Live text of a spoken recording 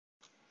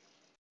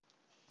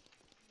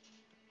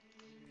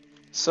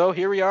So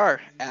here we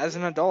are, as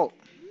an adult.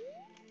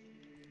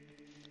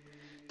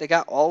 They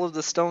got all of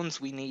the stones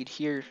we need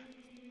here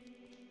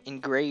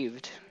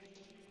engraved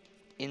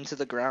into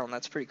the ground.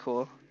 That's pretty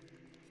cool.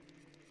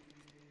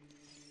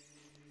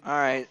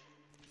 Alright,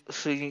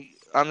 so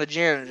I'm the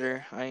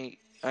janitor. I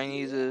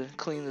need to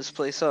clean this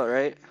place up,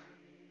 right?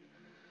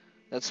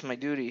 That's my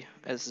duty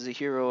as the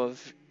hero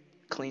of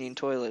cleaning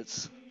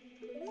toilets.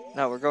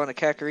 No, we're going to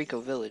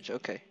Kakariko Village.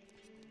 Okay.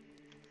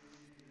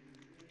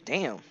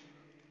 Damn.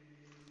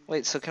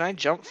 Wait, so can I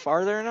jump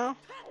farther now?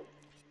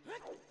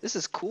 This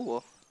is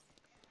cool.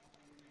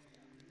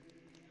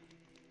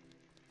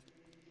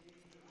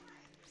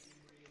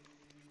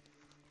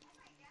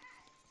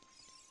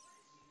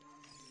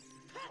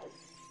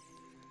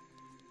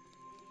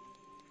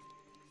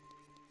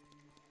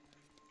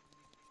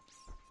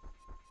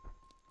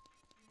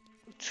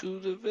 To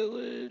the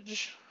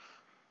village.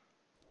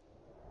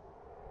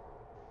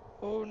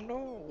 Oh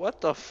no,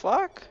 what the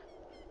fuck?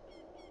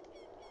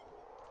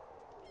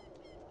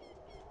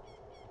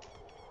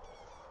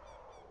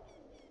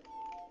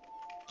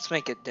 Let's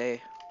make it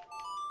day.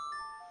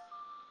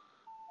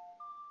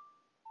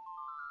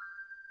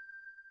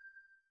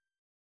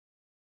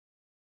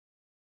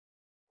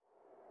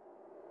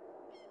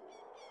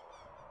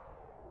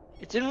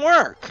 It didn't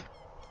work.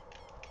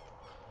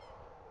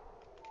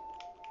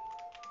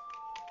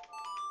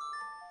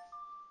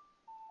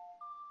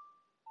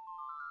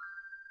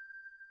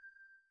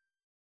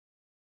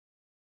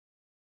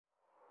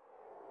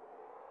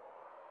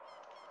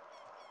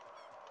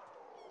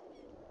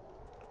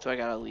 Do I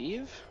gotta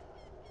leave?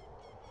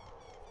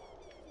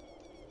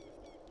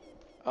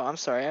 Oh, I'm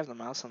sorry, I have the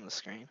mouse on the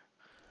screen.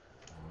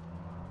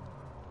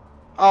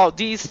 Oh,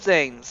 these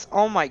things.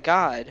 Oh my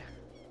god.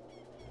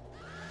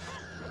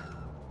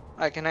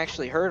 I can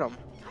actually hurt them.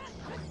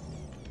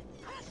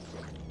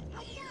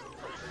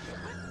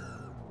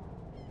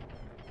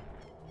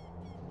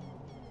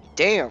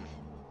 Damn.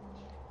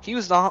 He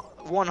was the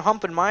one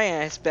humping my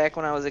ass back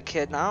when I was a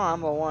kid. Now I'm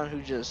the one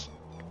who just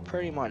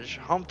pretty much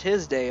humped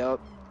his day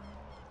up.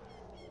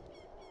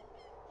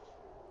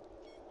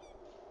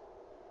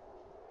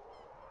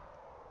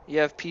 You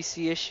have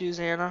PC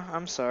issues, Anna?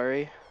 I'm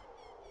sorry.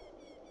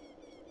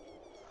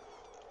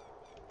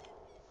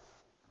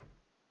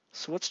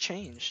 So what's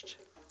changed?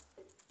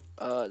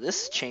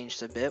 This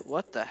changed a bit.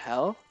 What the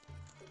hell?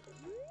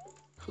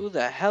 Who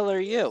the hell are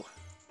you?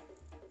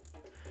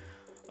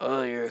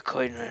 Oh, you're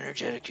quite an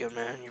energetic young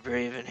man. You're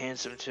brave and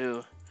handsome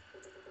too.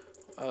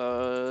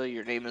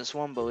 Your name is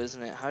Wumbo,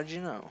 isn't it? How'd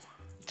you know?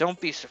 Don't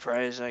be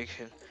surprised. I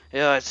can.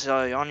 Yeah, it's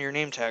on your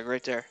name tag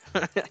right there.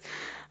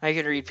 I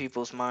can read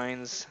people's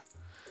minds.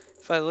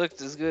 If I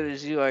looked as good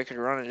as you, I could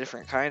run a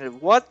different kind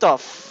of. What the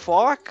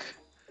fuck?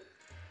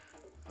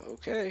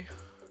 Okay.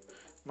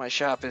 My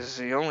shop is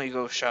the only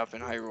ghost shop in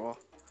Hyrule.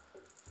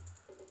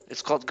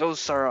 It's called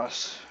Ghost R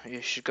Us.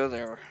 You should go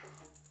there.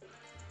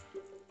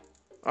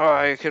 Oh,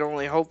 I can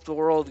only hope the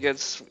world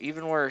gets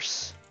even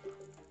worse.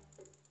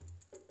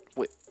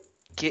 Wait,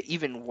 get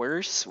even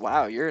worse?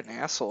 Wow, you're an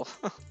asshole.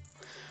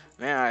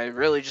 Man, I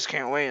really just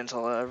can't wait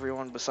until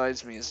everyone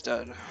besides me is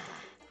dead.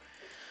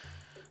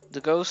 The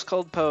ghost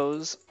called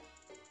Pose.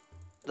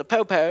 The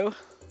Popo.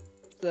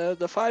 The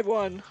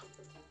 5-1.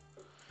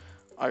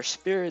 Are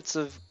spirits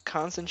of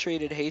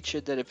concentrated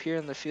hatred that appear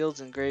in the fields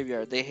and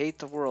graveyard. They hate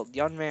the world.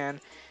 Young man,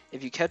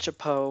 if you catch a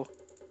Poe,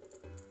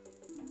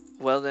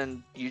 well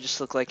then you just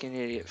look like an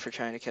idiot for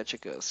trying to catch a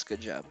ghost. Good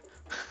job.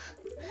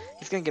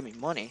 He's gonna give me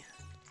money.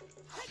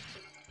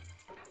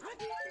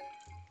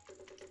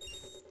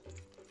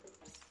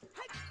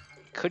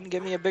 Couldn't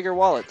give me a bigger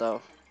wallet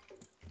though.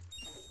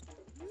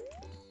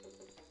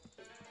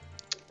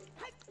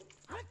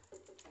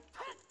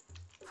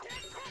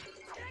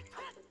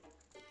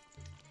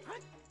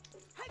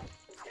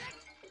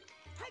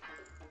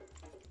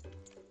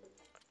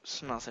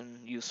 There's nothing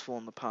useful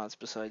in the pots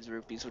besides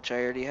rupees, which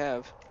I already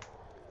have.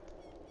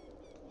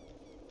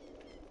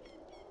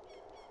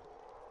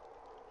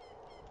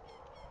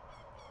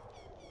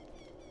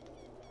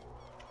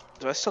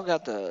 Do I still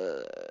got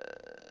the...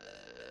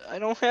 I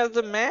don't have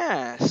the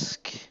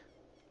mask.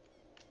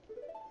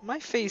 My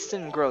face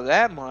didn't grow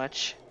that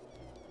much.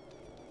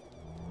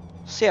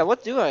 So yeah,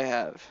 what do I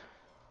have?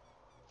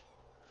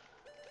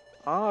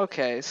 Oh,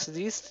 okay, so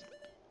these...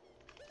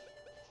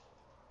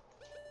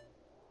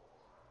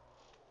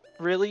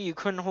 Really? You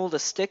couldn't hold a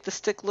stick? The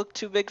stick looked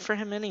too big for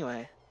him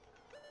anyway.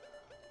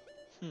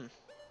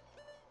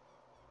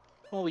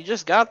 Well, we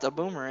just got the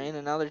boomerang,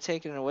 and now they're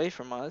taking it away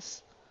from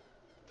us.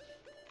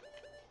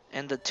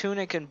 And the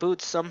tunic and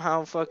boots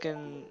somehow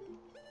fucking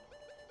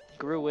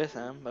grew with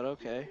him, but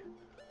okay.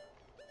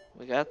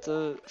 We got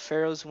the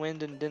Pharaoh's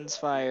Wind and Din's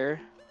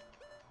Fire.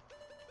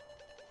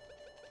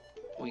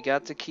 We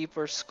got to keep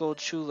our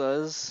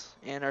Skulltulas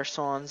and our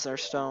Swans, our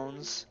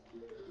stones.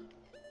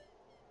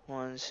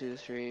 1, 2,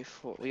 3,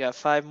 4. We got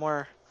 5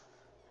 more.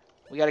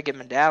 We gotta get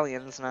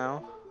medallions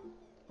now.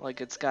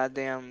 Like it's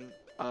goddamn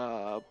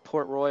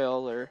Port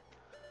Royal or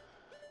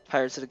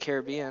Pirates of the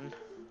Caribbean.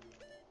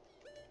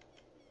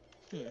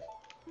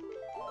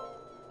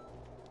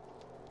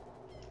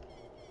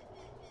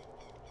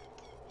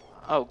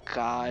 Oh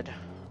god.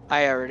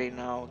 I already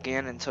know.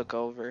 Ganon took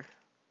over.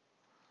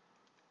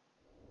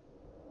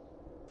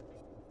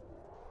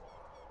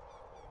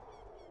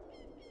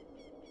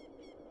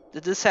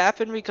 Did this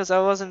happen because I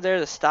wasn't there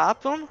to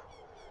stop him?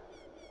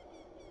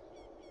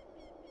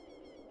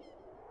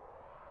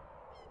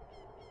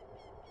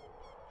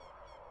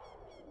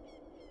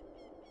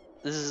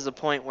 This is the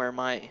point where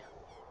my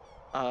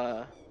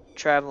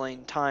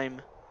traveling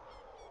time,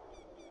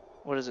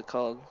 what is it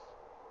called?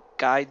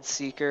 Guide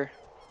seeker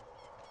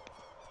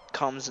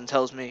comes and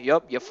tells me,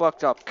 "Yup, you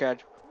fucked up,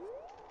 kid.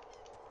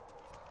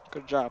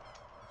 Good job.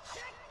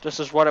 This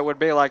is what it would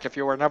be like if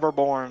you were never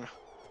born."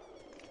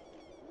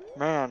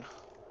 Man,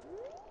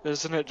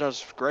 isn't it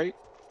just great?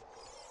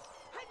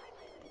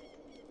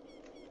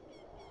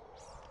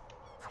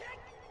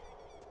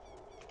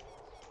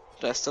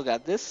 Do I still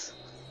got this?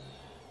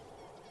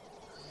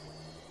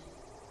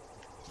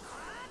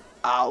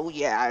 Oh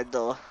yeah, I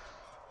do.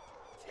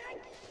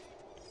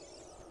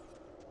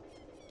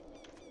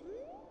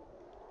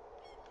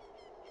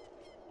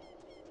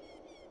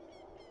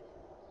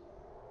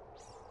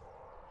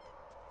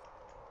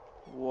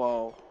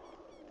 Whoa.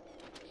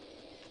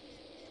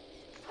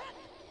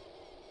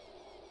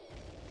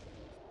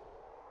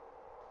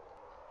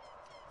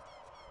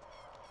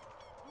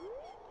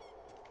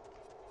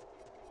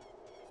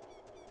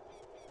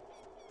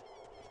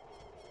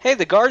 Hey,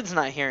 the guard's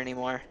not here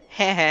anymore.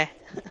 Heh.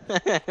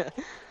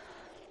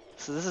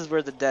 So this is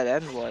where the dead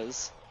end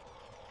was.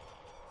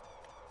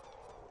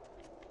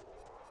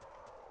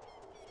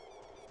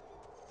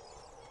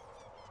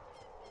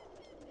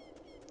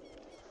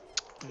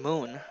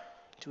 Moon.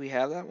 Do we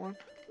have that one?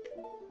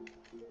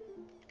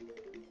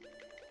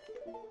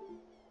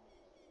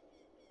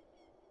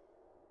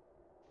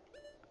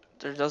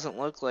 There doesn't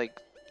look like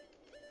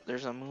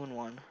there's a moon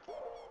one.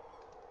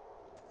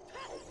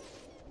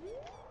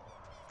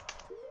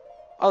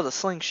 Oh, the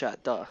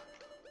slingshot, duh.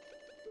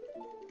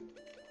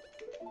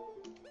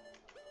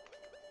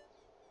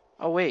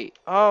 Oh, wait.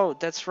 Oh,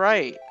 that's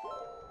right.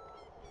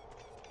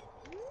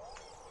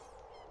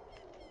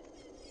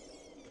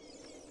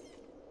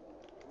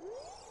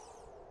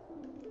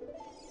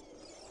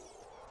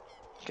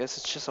 Guess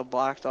it's just a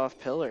blocked off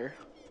pillar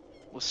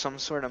with some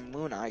sort of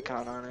moon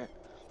icon on it.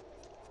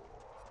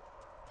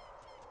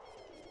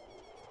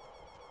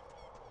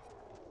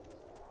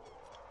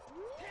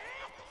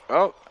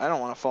 Oh, I don't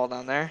want to fall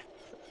down there.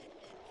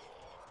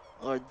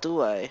 Or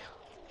do I?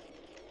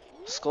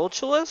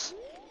 Skulltulas?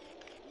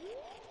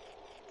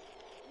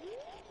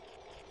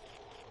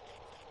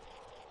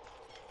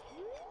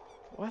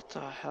 What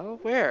the hell?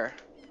 Where?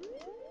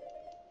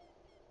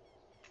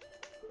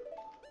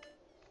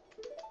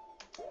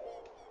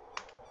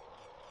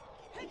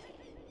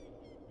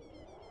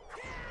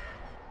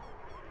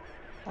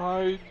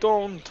 I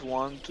don't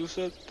want to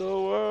set the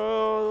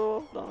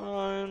world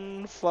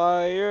on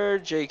fire.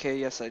 JK,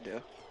 yes I do.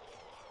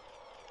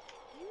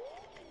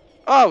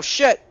 Oh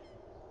shit!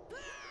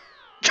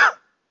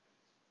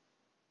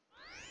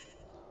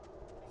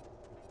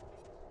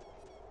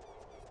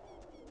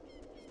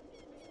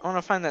 I want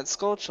to find that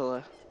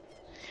Skulltula.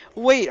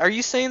 Wait, are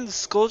you saying the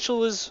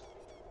Skulltulas,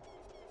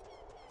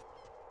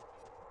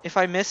 if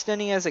I missed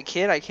any as a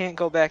kid, I can't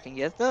go back and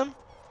get them?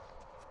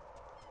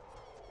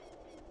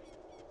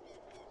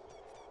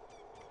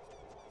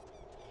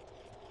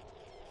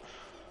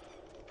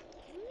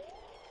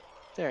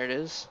 There it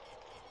is.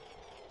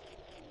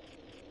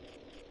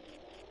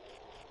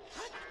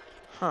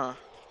 Huh.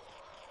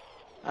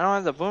 I don't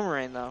have the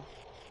boomerang though.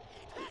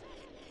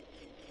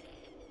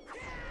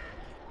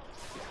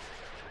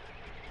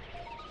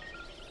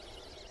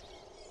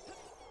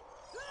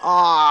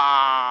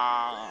 Ah.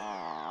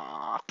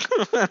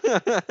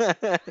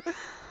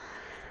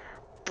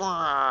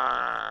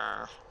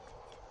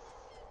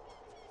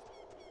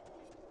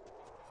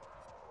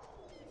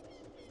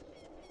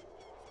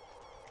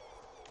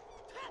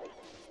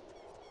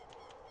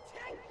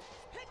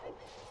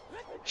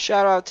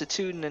 Shout out to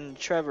Tootin and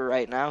Trevor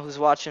right now, who's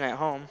watching at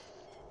home.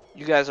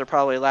 You guys are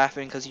probably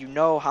laughing because you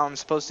know how I'm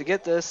supposed to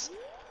get this,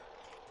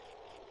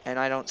 and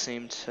I don't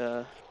seem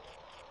to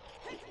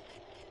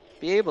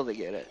be able to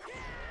get it.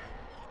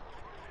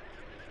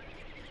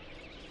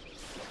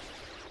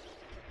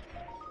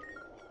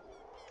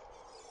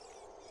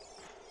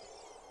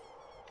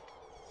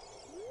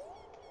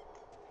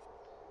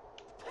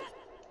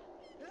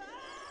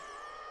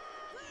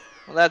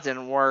 Well, that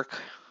didn't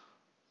work.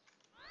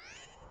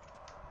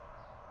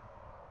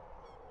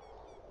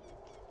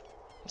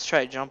 Let's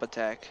try a jump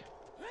attack.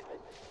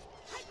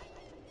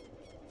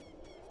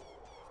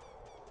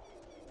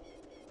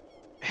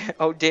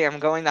 Oh damn,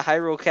 going to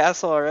Hyrule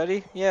Castle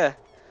already? Yeah.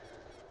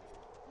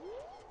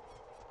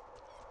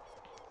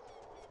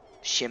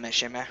 Shimmy,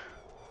 shimmy.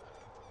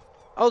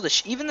 Oh,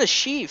 even the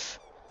sheath,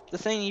 the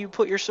thing you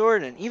put your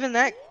sword in, even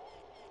that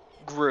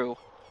grew.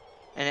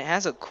 And it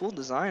has a cool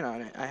design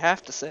on it, I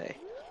have to say.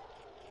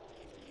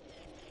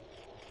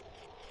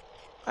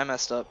 I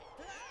messed up.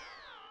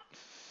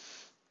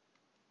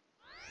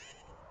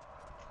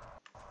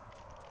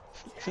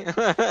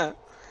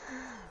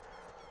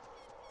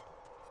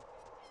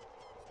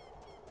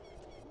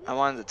 I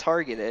wanted to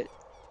target it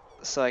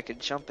so I could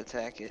jump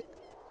attack it.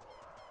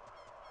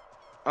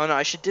 Oh no,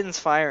 I should Din's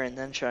Fire and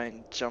then try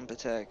and jump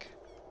attack.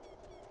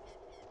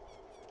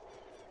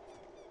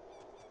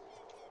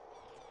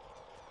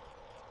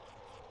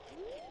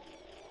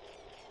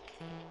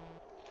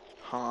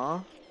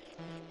 Huh?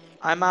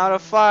 I'm out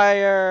of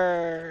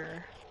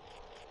fire!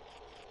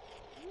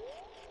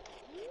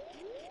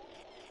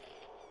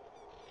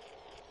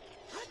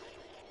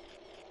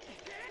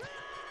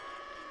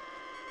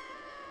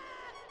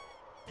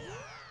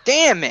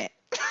 Damn it!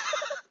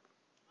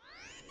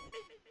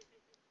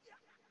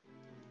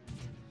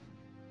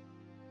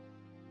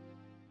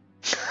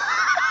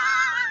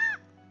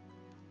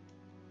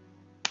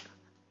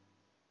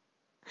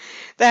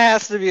 That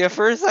has to be a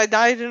first. I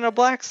died in a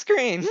black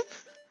screen.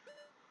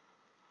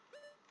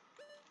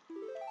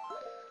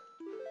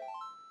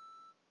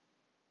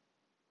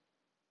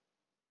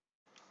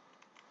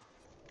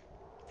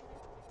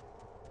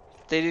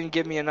 They didn't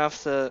give me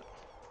enough to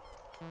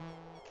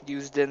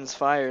use Din's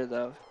Fire,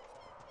 though.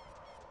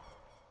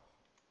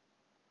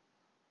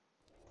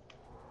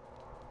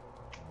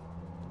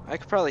 I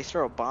could probably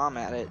throw a bomb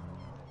at it.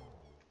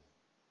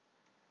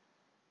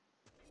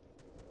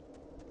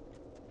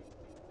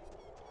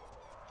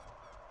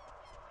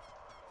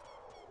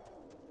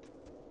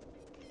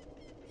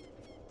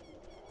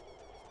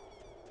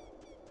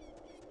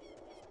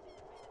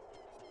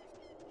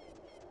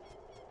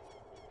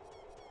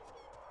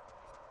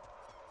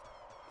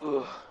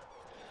 Ugh.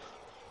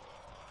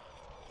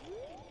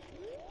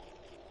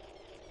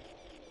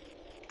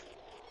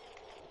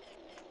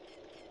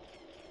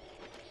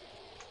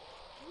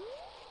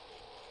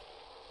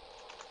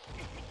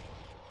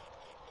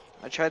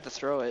 I tried to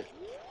throw it.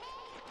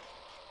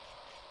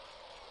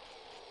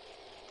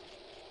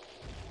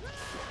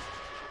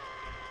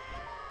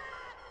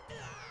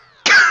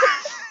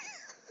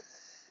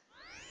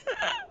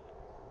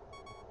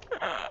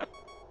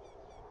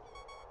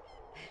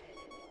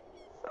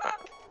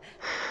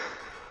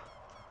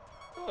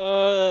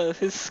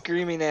 His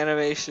screaming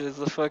animation is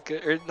the fucking,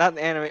 or not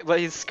the anime, but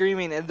he's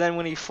screaming and then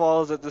when he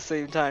falls at the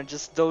same time,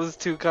 just those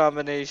two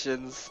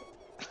combinations.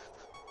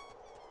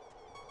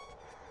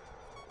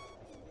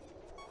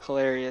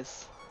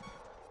 Hilarious.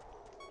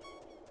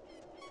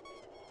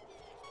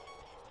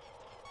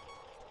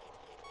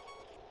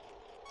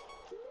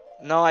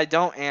 No, I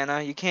don't,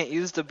 Anna. You can't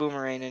use the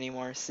boomerang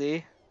anymore,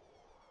 see?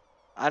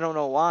 I don't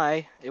know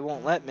why. It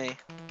won't let me.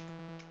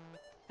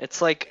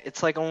 It's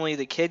like only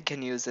the kid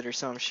can use it or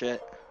some shit.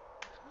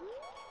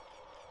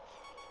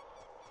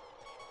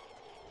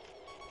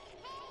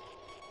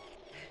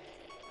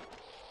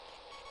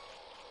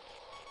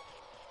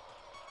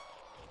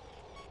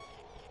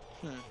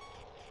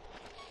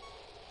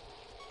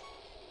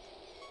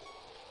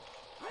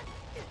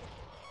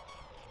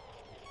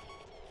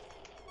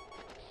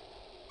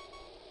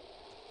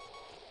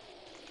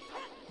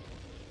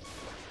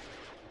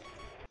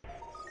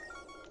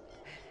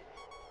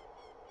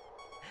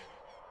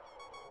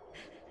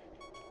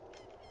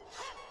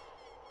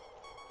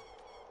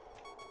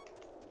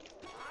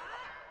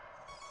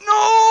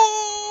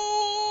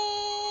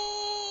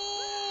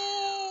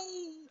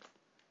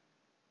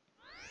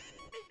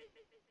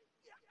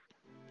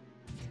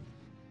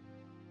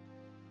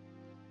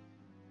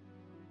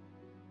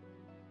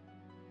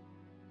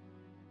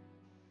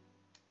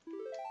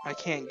 I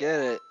can't get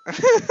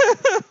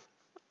it.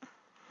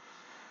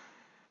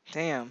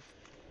 Damn.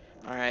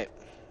 Alright.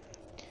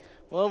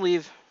 We'll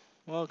leave.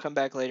 We'll come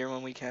back later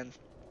when we can.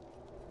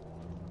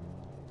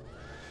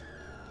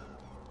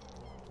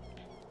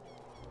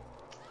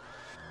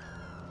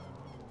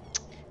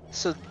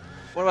 So,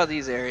 what about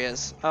these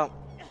areas? Oh.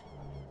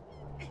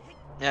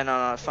 Yeah,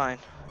 no, fine.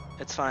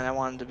 It's fine. I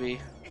wanted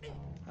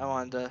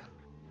to...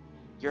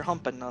 You're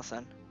humping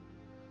nothing.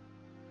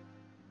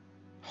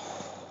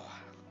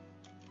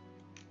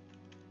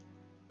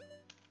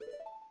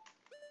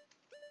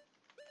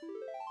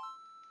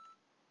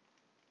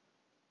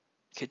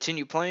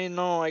 Continue playing?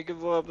 No, I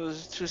give up. It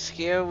was too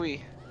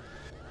scary.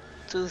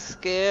 Too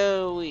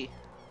scary.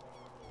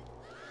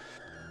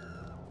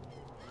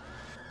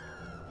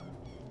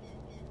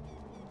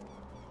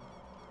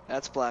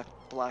 That's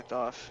blocked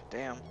off.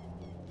 Damn.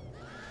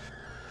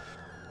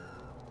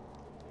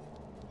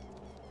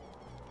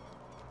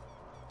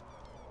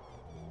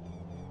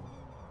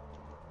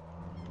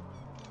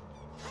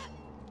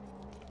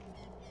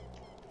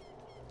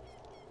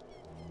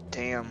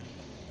 Damn.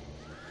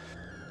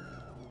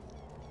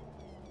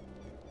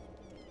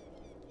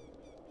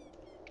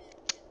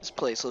 This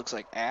place looks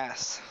like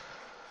ass.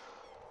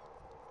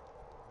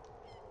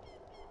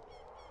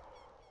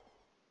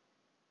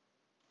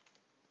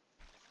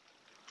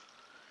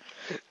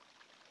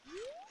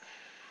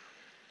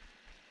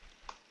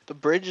 The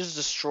bridge is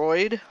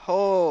destroyed?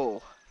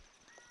 Oh.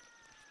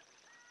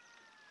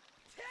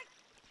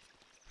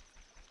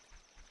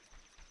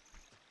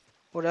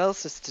 What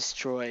else is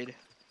destroyed?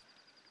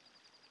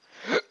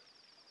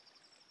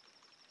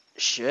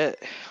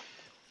 Shit.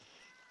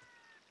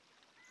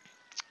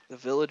 The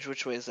village,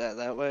 which way is that?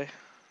 That way?